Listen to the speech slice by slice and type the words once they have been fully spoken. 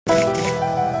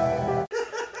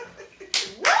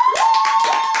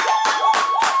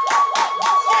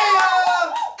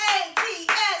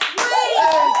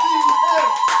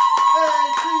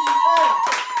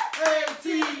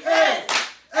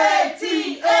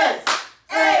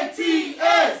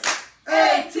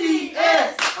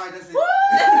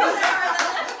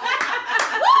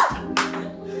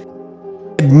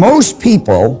said most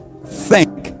people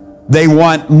think they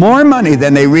want more money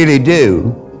than they really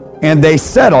do, and they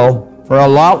settle for a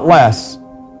lot less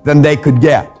than they could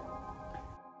get.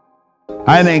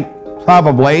 I think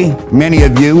probably many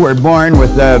of you were born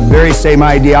with the very same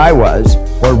idea I was,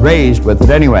 or raised with it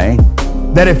anyway,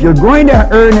 that if you're going to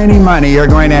earn any money, you're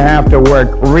going to have to work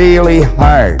really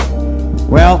hard.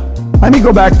 Well, let me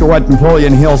go back to what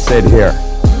Napoleon Hill said here.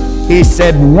 He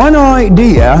said, one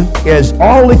idea is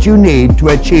all that you need to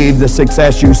achieve the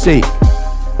success you seek.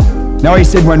 Now, he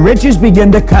said, when riches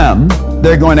begin to come,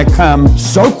 they're going to come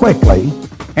so quickly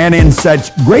and in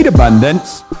such great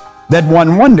abundance that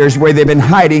one wonders where they've been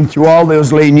hiding through all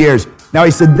those lean years. Now,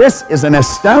 he said, this is an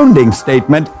astounding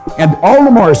statement, and all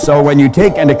the more so when you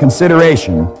take into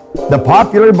consideration the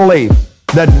popular belief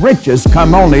that riches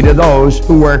come only to those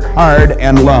who work hard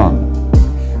and long.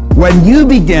 When you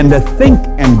begin to think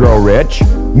and grow rich,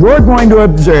 you're going to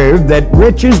observe that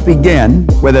riches begin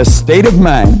with a state of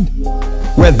mind,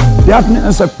 with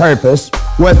definiteness of purpose,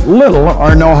 with little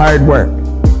or no hard work.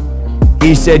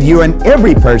 He said you and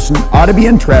every person ought to be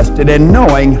interested in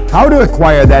knowing how to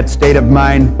acquire that state of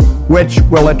mind which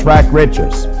will attract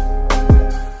riches.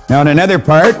 Now in another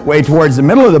part, way towards the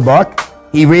middle of the book,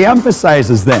 he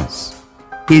reemphasizes this.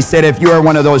 He said, if you are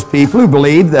one of those people who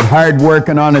believe that hard work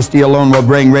and honesty alone will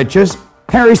bring riches,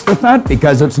 perish with that,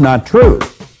 because it's not true.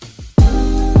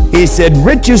 He said,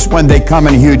 riches, when they come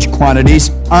in huge quantities,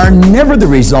 are never the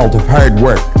result of hard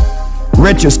work.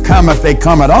 Riches come, if they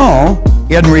come at all,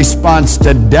 in response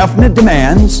to definite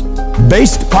demands,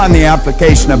 based upon the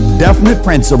application of definite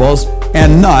principles,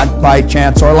 and not by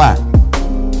chance or luck.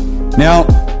 Now,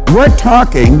 we're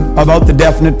talking about the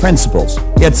definite principles.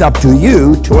 It's up to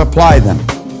you to apply them.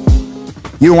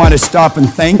 You want to stop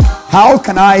and think, how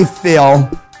can I fill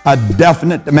a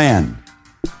definite demand?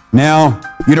 Now,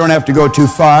 you don't have to go too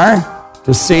far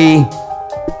to see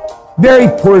very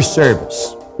poor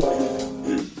service.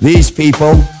 These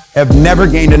people have never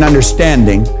gained an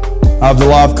understanding of the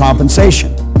law of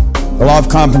compensation. The law of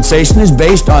compensation is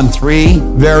based on three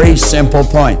very simple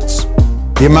points.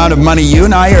 The amount of money you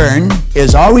and I earn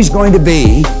is always going to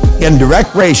be in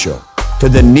direct ratio to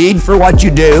the need for what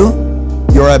you do,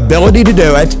 your ability to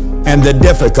do it, and the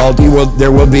difficulty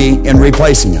there will be in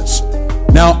replacing us.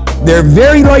 Now, there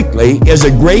very likely is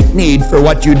a great need for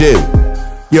what you do.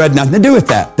 You had nothing to do with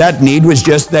that. That need was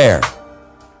just there.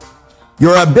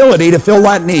 Your ability to fill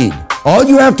that need. All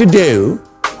you have to do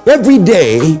every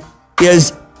day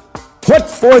is put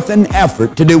forth an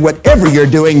effort to do whatever you're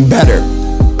doing better.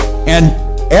 And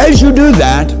as you do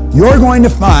that, you're going to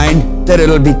find that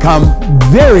it'll become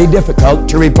very difficult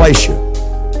to replace you.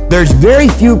 There's very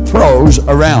few pros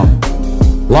around.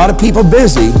 A lot of people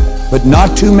busy, but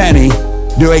not too many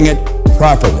doing it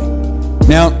properly.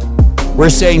 Now, we're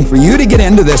saying for you to get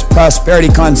into this prosperity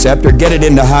concept or get it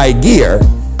into high gear,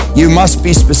 you must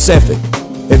be specific.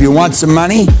 If you want some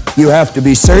money, you have to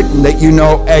be certain that you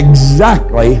know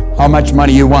exactly how much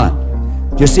money you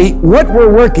want. You see, what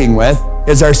we're working with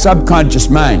is our subconscious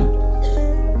mind.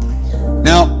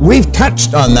 Now, we've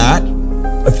touched on that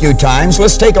a few times.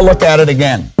 Let's take a look at it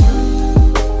again.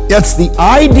 It's the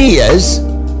ideas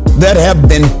that have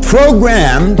been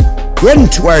programmed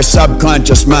into our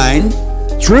subconscious mind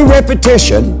through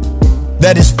repetition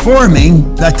that is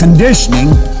forming the conditioning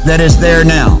that is there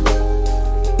now.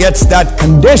 It's that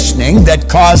conditioning that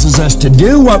causes us to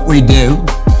do what we do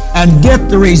and get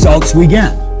the results we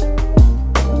get.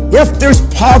 If there's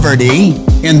poverty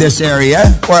in this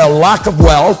area or a lack of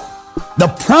wealth, the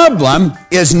problem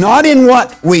is not in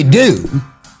what we do.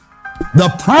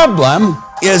 The problem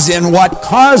is in what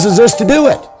causes us to do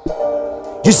it.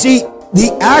 You see,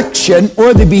 the action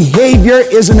or the behavior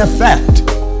is an effect.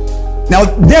 Now,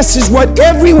 this is what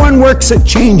everyone works at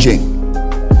changing.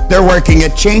 They're working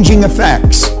at changing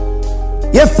effects.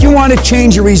 If you want to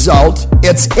change a result,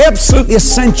 it's absolutely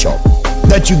essential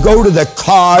that you go to the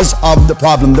cause of the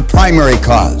problem, the primary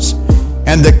cause.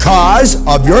 And the cause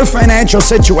of your financial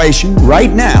situation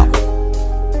right now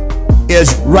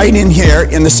is right in here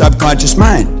in the subconscious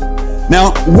mind.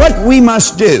 Now, what we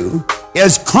must do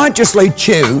is consciously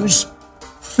choose,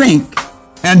 think,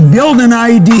 and build an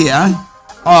idea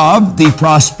of the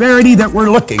prosperity that we're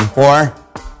looking for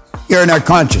here in our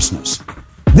consciousness.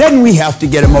 Then we have to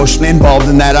get emotionally involved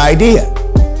in that idea.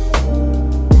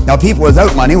 Now, people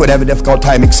without money would have a difficult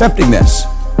time accepting this.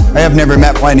 I have never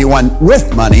met anyone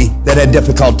with money that had a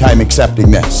difficult time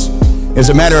accepting this. As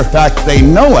a matter of fact, they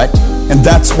know it, and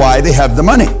that's why they have the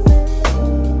money.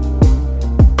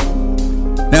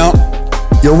 Now,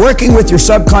 you're working with your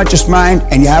subconscious mind,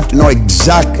 and you have to know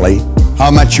exactly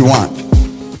how much you want.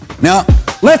 Now,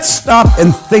 let's stop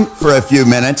and think for a few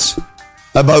minutes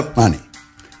about money.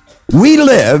 We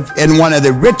live in one of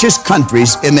the richest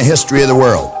countries in the history of the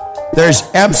world. There's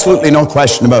absolutely no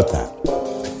question about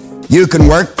that. You can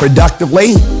work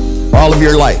productively all of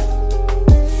your life.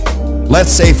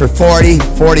 Let's say for 40,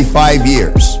 45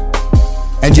 years.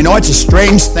 And you know, it's a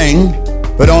strange thing,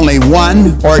 but only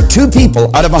 1 or 2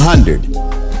 people out of 100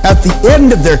 at the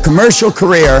end of their commercial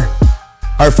career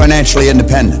are financially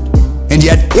independent. And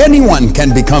yet anyone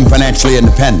can become financially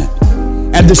independent.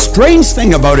 And the strange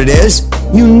thing about it is,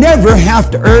 you never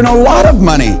have to earn a lot of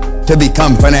money to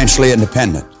become financially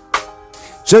independent.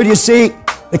 So you see,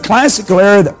 the classical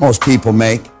error that most people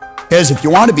make is if you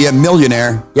want to be a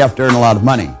millionaire, you have to earn a lot of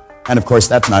money. And of course,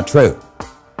 that's not true.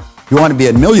 If you want to be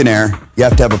a millionaire, you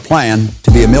have to have a plan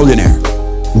to be a millionaire.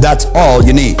 That's all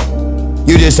you need.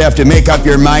 You just have to make up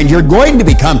your mind you're going to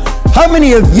become. How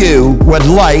many of you would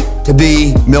like to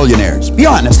be millionaires? Be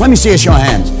honest. Let me see a show of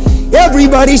hands.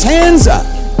 Everybody's hands up.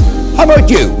 How about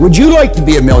you? Would you like to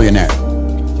be a millionaire?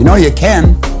 You know you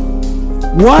can.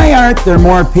 Why aren't there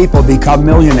more people become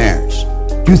millionaires?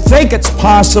 Do you think it's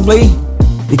possibly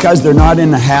because they're not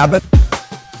in the habit?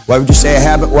 What would you say a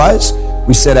habit was?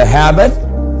 We said a habit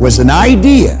was an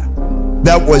idea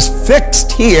that was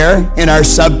fixed here in our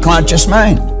subconscious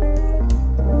mind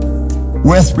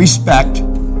with respect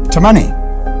to money.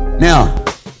 Now,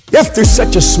 if there's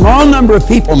such a small number of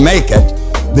people make it,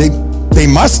 they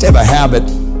must have a habit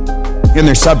in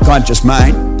their subconscious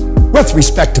mind with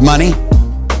respect to money.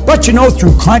 But you know,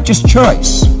 through conscious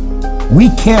choice, we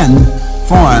can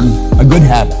form a good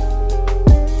habit.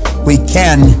 We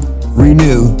can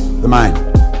renew the mind.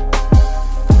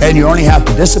 And you only have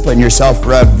to discipline yourself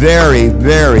for a very,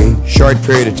 very short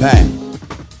period of time.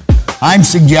 I'm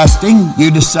suggesting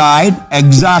you decide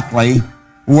exactly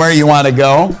where you want to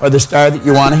go or the star that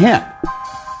you want to hit.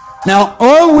 Now,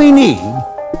 all we need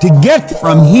to get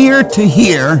from here to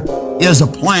here is a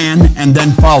plan and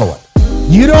then follow it.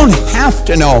 You don't have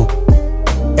to know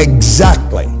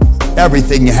exactly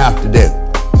everything you have to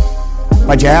do,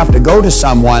 but you have to go to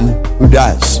someone who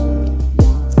does.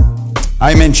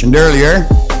 I mentioned earlier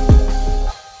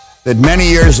that many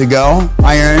years ago,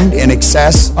 I earned in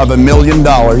excess of $1 million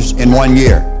in 1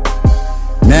 year.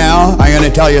 Now, I'm going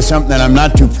to tell you something that I'm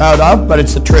not too proud of, but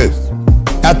it's the truth.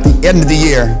 At the end of the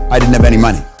year, I didn't have any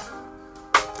money.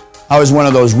 I was one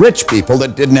of those rich people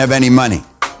that didn't have any money.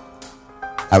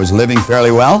 I was living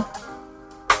fairly well,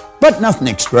 but nothing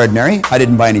extraordinary. I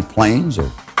didn't buy any planes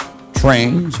or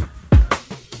trains.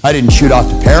 I didn't shoot off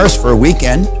to Paris for a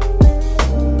weekend.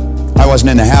 I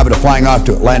wasn't in the habit of flying off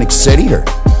to Atlantic City or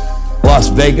Las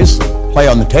Vegas to play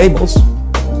on the tables.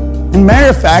 And matter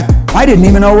of fact, I didn't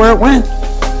even know where it went.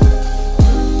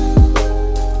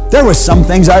 There were some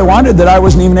things I wanted that I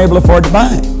wasn't even able to afford to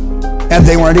buy. And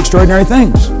they weren't extraordinary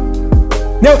things.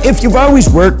 Now, if you've always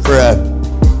worked for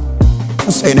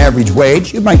let's say an average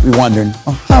wage, you might be wondering,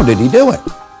 well, how did he do it?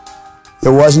 It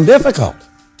wasn't difficult.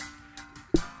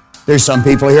 There's some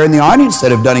people here in the audience that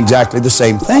have done exactly the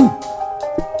same thing.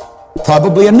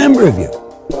 Probably a number of you.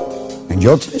 And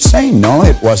you'll say, no,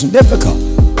 it wasn't difficult.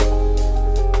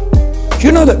 Do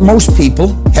you know that most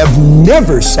people have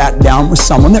never sat down with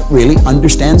someone that really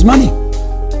understands money?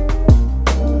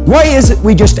 Why is it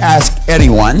we just ask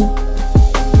anyone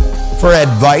for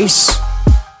advice?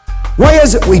 Why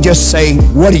is it we just say,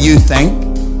 what do you think?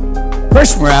 The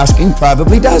person we're asking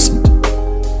probably doesn't.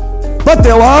 But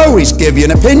they'll always give you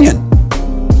an opinion.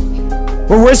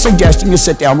 Well, we're suggesting you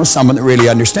sit down with someone that really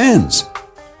understands.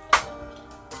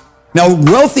 Now,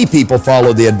 wealthy people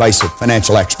follow the advice of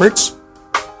financial experts.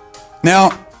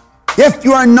 Now, if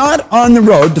you are not on the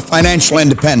road to financial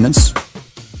independence,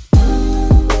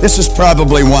 this is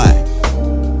probably why.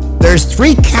 There's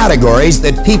 3 categories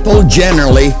that people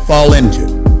generally fall into.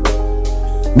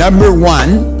 Number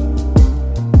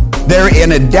 1, they're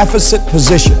in a deficit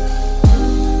position.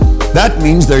 That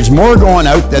means there's more going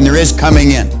out than there is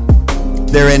coming in.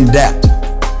 They're in debt.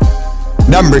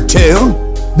 Number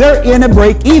 2, they're in a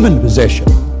break-even position.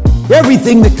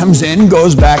 Everything that comes in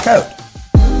goes back out.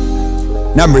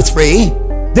 Number 3,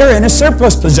 they're in a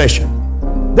surplus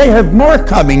position. They have more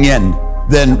coming in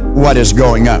than what is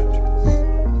going out.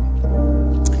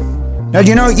 Now, do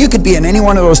you know, you could be in any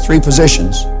one of those 3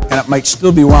 positions, and it might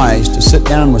still be wise to sit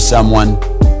down with someone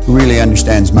who really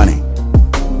understands money.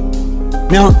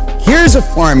 Now, here's a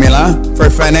formula for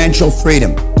financial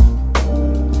freedom.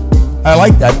 I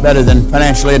like that better than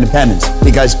financial independence,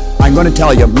 because I'm going to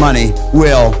tell you, money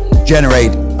will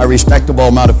generate a respectable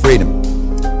amount of freedom.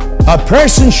 A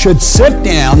person should sit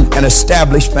down and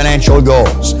establish financial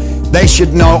goals. They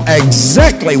should know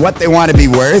exactly what they want to be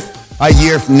worth a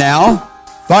year from now,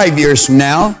 5 years from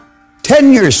now,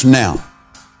 10 years from now.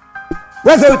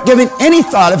 without giving any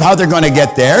thought of how they're going to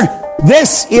get there.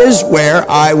 This is where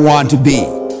I want to be.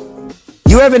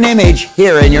 You have an image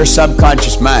here in your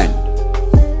subconscious mind.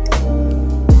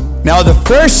 Now, the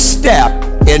first step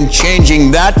in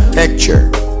changing that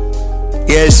picture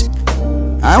is,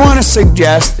 I want to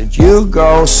suggest that you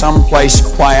go someplace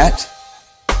quiet,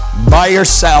 by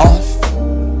yourself,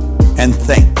 and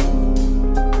think.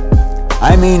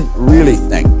 I mean, really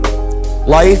think.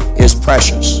 Life is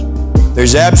precious.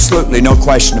 There's absolutely no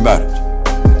question about it.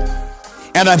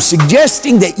 And I'm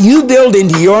suggesting that you build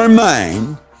into your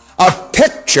mind a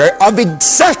picture of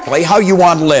exactly how you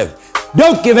want to live.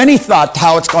 Don't give any thought to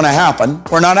how it's going to happen.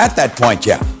 We're not at that point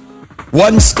yet.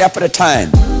 One step at a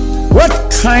time. What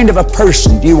kind of a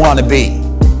person do you want to be?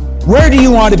 Where do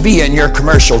you want to be in your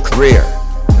commercial career?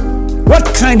 What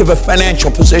kind of a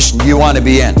financial position do you want to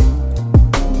be in?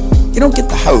 You don't get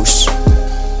the house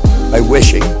by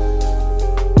wishing.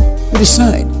 You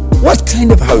decide, what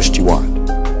kind of house do you want?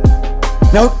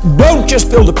 Now, don't just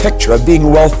build a picture of being a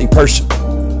wealthy person.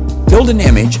 Build an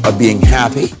image of being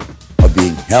happy, of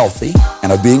being healthy,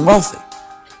 and of being wealthy.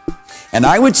 And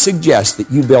I would suggest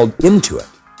that you build into it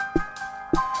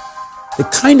the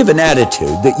kind of an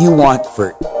attitude that you want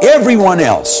for everyone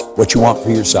else, what you want for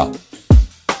yourself.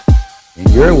 And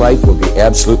your life will be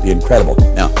absolutely incredible.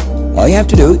 Now, all you have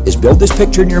to do is build this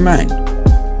picture in your mind.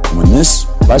 And when this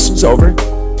lesson's over, I'm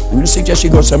going to suggest you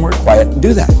go somewhere quiet and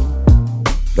do that.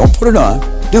 Don't put it off.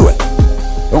 Do it.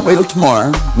 Don't wait till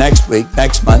tomorrow, next week,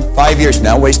 next month, 5 years from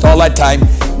now. Waste all that time.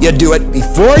 You do it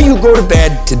before you go to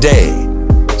bed today.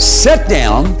 Sit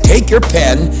down, take your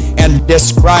pen, and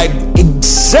describe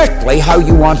exactly how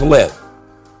you want to live.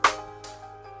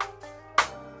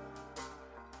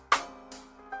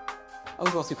 I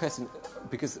was asking a question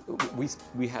because we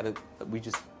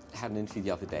just had an interview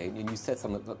the other day, and you said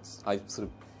something that I sort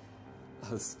of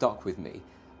has stuck with me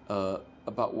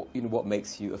about what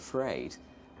makes you afraid.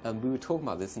 And we were talking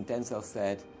about this, and Denzel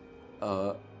said, I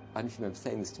don't know if you remember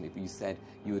saying this to me, but you said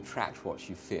you attract what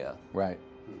you fear. Right.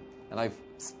 And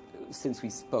since we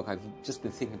spoke, I've just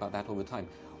been thinking about that all the time.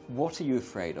 What are you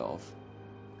afraid of?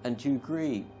 And do you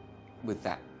agree with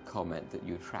that comment that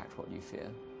you attract what you fear?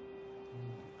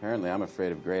 Apparently, I'm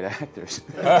afraid of great actors.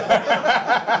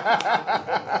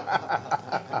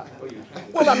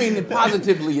 Well, I mean,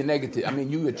 positively and negative. I mean,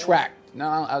 you attract.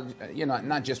 Now,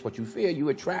 not just what you fear. You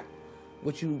attract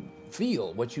what you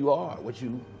feel, what you are, what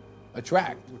you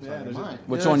attract.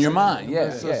 What's on your mind?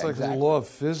 It's like exactly. the law of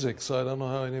physics. I don't know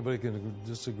how anybody can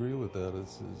disagree with that.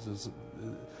 It's just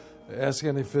ask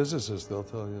any physicist; they'll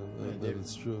tell you that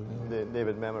it's true. Yeah.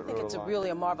 David Mamet wrote it's really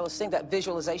a marvelous thing, that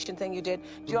visualization thing you did.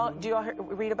 Do y'all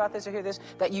read about this or hear this?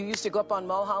 That you used to go up on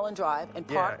Mulholland Drive and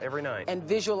park every night and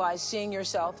visualize seeing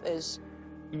yourself as.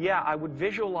 Yeah, I would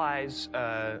visualize.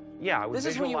 This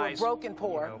is when you were broke and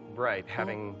poor. Right,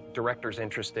 having directors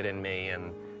interested in me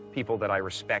and people that I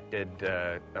respected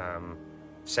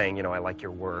saying, I like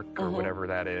your work or whatever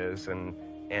that is, and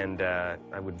I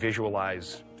would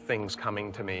visualize things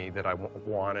coming to me that I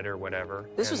wanted or whatever.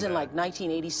 This was in like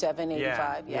 1987,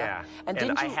 85. Yeah.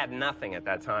 And I had nothing at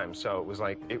that time, so it was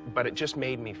like, but it just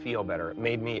made me feel better. It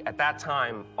made me, at that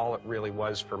time, all it really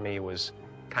was for me was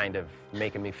kind of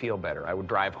making me feel better. I would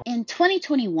drive home. In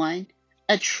 2021,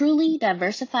 a truly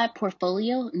diversified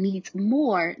portfolio needs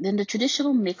more than the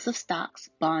traditional mix of stocks,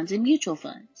 bonds, and mutual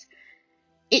funds.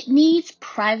 It needs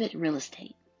private real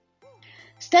estate.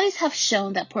 Studies have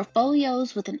shown that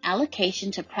portfolios with an allocation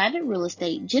to private real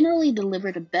estate generally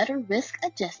delivered a better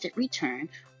risk-adjusted return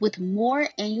with more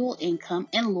annual income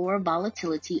and lower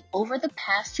volatility over the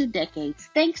past 2 decades,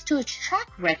 thanks to its track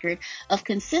record of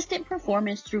consistent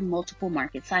performance through multiple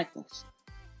market cycles.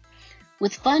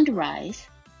 With Fundrise,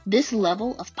 this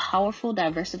level of powerful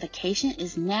diversification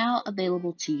is now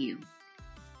available to you.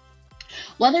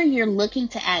 Whether you're looking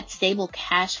to add stable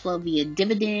cash flow via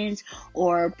dividends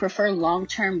or prefer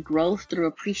long-term growth through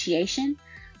appreciation,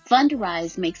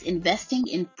 Fundrise makes investing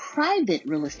in private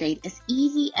real estate as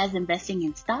easy as investing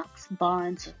in stocks,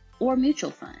 bonds, or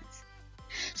mutual funds.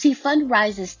 See,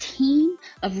 Fundrise's team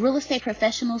of real estate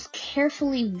professionals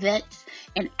carefully vets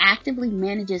and actively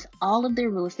manages all of their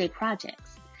real estate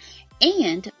projects.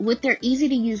 And with their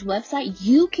easy-to-use website,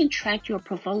 you can track your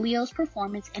portfolio's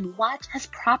performance and watch as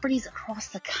properties across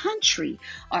the country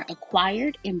are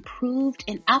acquired, improved,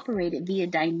 and operated via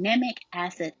dynamic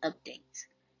asset updates.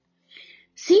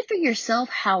 See for yourself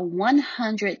how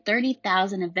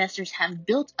 130,000 investors have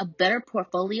built a better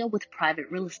portfolio with private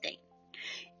real estate.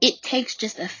 It takes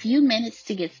just a few minutes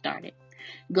to get started.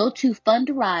 Go to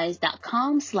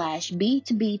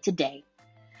fundrise.com/B2B today.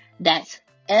 That's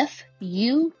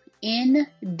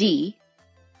FUNDRISE.com/B2B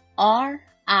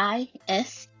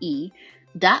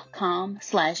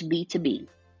fundrise.com/B2B.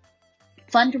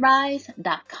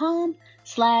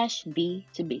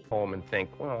 Fundrise.com/B2B. Home and think,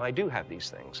 well, I do have these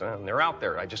things, and they're out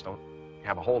there. I just don't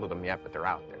have a hold of them yet, but they're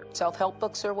out there. Self-help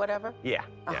books or whatever? Yeah,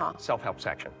 self-help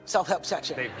section. Self-help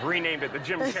section. They've renamed it the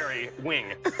Jim Carrey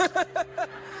wing.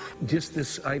 Just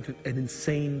this, I've an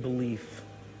insane belief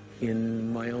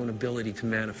in my own ability to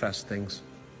manifest things.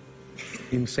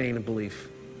 Insane belief,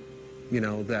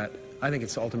 that I think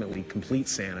it's ultimately complete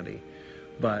sanity,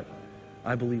 but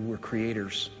I believe we're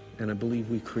creators, and I believe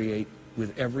we create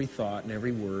with every thought and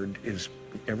every word.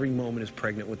 Every moment is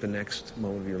pregnant with the next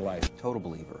moment of your life. Total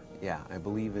believer. Yeah, I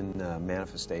believe in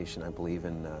manifestation. I believe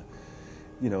in,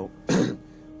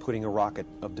 putting a rocket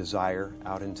of desire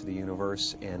out into the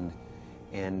universe, and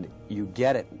you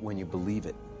get it when you believe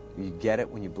it. You get it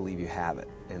when you believe you have it,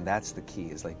 and that's the key.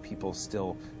 Is like people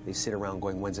still, they sit around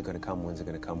going, when's it going to come? When's it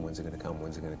going to come? When's it going to come?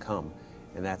 When's it going to come?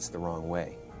 And that's the wrong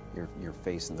way. You're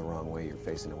facing the wrong way. You're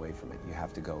facing away from it. You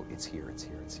have to go, it's here, it's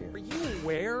here, it's here. Are you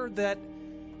aware that,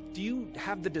 do you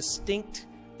have the distinct,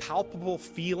 palpable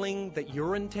feeling that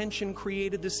your intention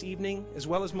created this evening as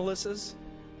well as Melissa's?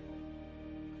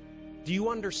 Do you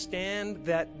understand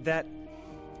that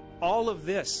all of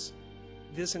this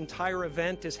entire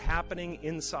event is happening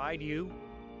inside you?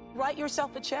 Write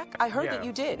yourself a check? I heard that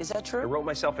you did. Is that true? I wrote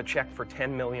myself a check for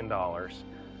 $10 million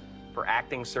for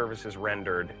acting services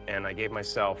rendered, and I gave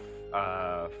myself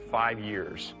 5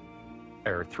 years,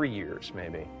 or 3 years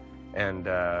maybe, and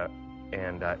I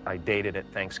dated it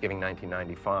Thanksgiving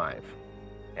 1995,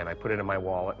 and I put it in my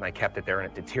wallet, and I kept it there, and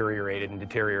it deteriorated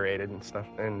and stuff,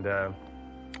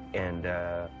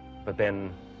 but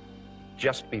then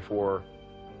just before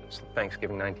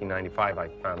Thanksgiving 1995, I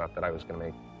found out that I was going to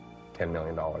make $10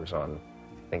 million on, I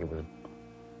think it was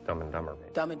Dumb and Dumber.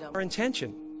 Maybe. Dumb and Dumber.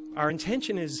 Our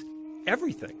intention is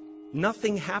everything.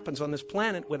 Nothing happens on this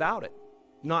planet without it.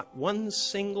 Not one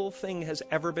single thing has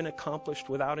ever been accomplished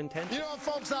without intention. You know,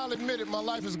 folks, I'll admit it, my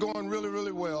life is going really,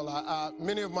 really well.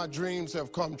 Many of my dreams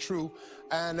have come true,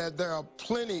 and there are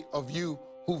plenty of you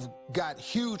who've got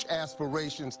huge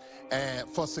aspirations and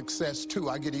for success too.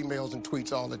 I get emails and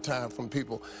tweets all the time from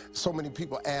people, so many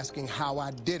people asking how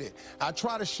I did it. I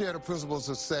try to share the principles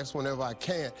of success whenever I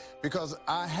can, because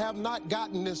I have not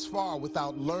gotten this far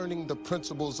without learning the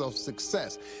principles of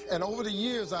success. And over the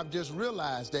years, I've just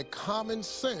realized that common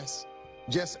sense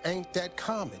just ain't that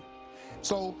common.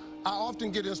 So I often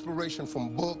get inspiration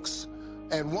from books,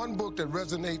 and one book that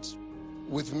resonates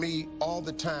with me all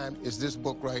the time is this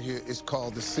book right here. It's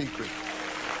called The Secret.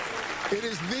 It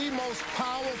is the most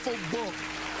powerful book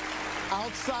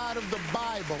outside of the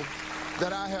Bible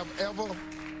that I have ever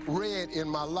read in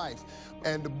my life.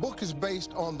 And the book is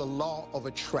based on the law of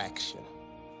attraction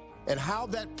and how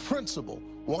that principle,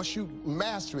 once you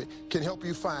master it, can help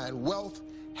you find wealth,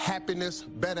 happiness,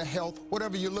 better health,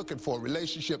 whatever you're looking for,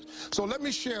 relationships. So let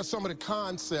me share some of the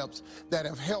concepts that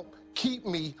have helped keep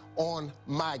me on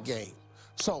my game.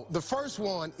 So the first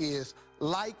one is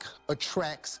like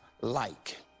attracts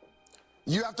like.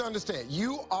 You have to understand,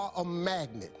 you are a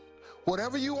magnet.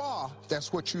 Whatever you are,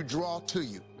 that's what you draw to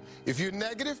you. If you're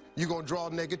negative, you're going to draw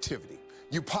negativity.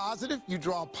 You're positive, you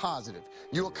draw positive.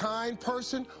 You're a kind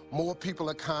person, more people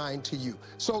are kind to you.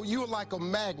 So you're like a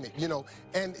magnet,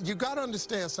 and you got to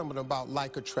understand something about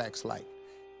like attracts like.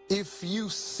 If you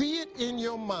see it in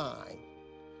your mind,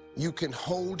 you can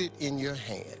hold it in your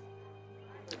hand.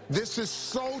 This is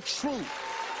so true.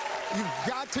 You've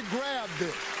got to grab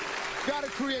this. You got to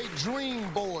create dream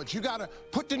boards. You got to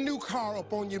put the new car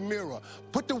up on your mirror.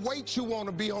 Put the weight you want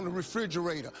to be on the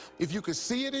refrigerator. If you can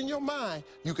see it in your mind,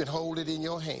 you can hold it in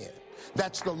your hand.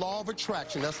 That's the law of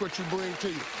attraction. That's what you bring to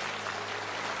you.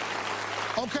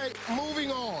 Okay,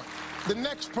 moving on. The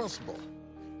next principle.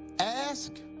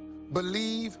 Ask,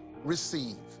 believe,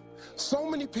 receive. So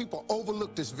many people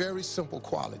overlook this very simple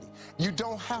quality. You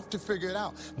don't have to figure it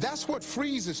out. That's what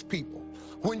freezes people.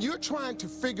 When you're trying to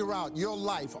figure out your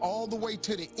life all the way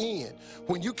to the end,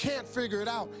 when you can't figure it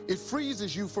out, it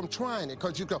freezes you from trying it,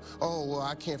 because you go, oh, well,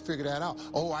 I can't figure that out.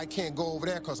 Oh, I can't go over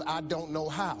there because I don't know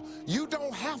how. You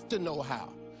don't have to know how.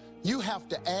 You have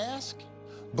to ask,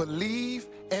 believe,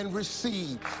 and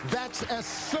receive. That's as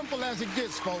simple as it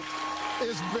gets, folks.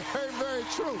 It's very, very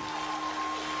true.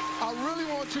 I really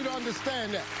want you to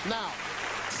understand that. Now,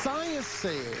 science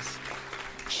says,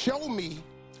 show me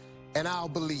and I'll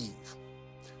believe.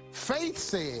 Faith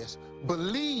says,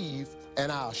 believe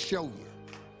and I'll show you.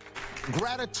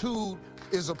 Gratitude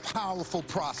is a powerful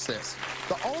process.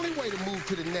 The only way to move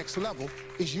to the next level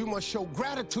is you must show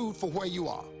gratitude for where you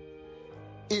are.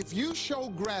 If you show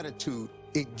gratitude,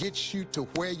 it gets you to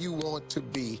where you want to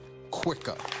be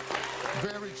quicker.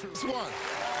 Very true. This one.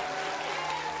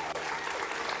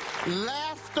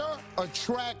 Laughter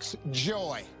attracts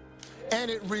joy,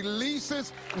 and it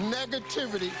releases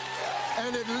negativity,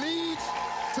 and it leads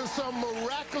to some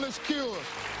miraculous cures.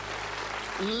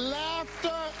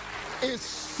 Laughter is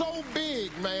so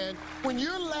big, man. When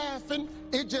you're laughing,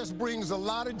 it just brings a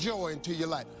lot of joy into your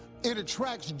life. It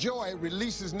attracts joy, it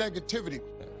releases negativity.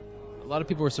 A lot of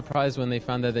people were surprised when they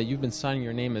found out that you've been signing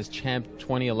your name as Champ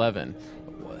 2011.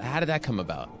 How did that come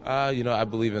about? You know, I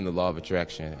believe in the law of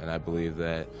attraction, and I believe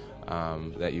that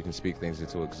that you can speak things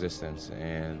into existence.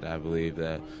 And I believe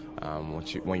that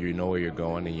when you know where you're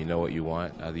going and you know what you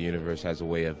want, the universe has a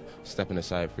way of stepping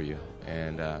aside for you.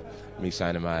 And me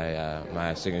signing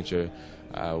my signature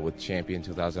with Champion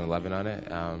 2011 on it,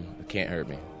 it can't hurt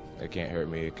me. It can't hurt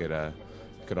me. It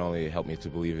could only help me to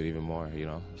believe it even more. You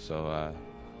know, so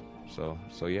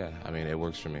yeah. I mean, it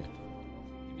works for me.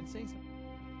 You've been saying something.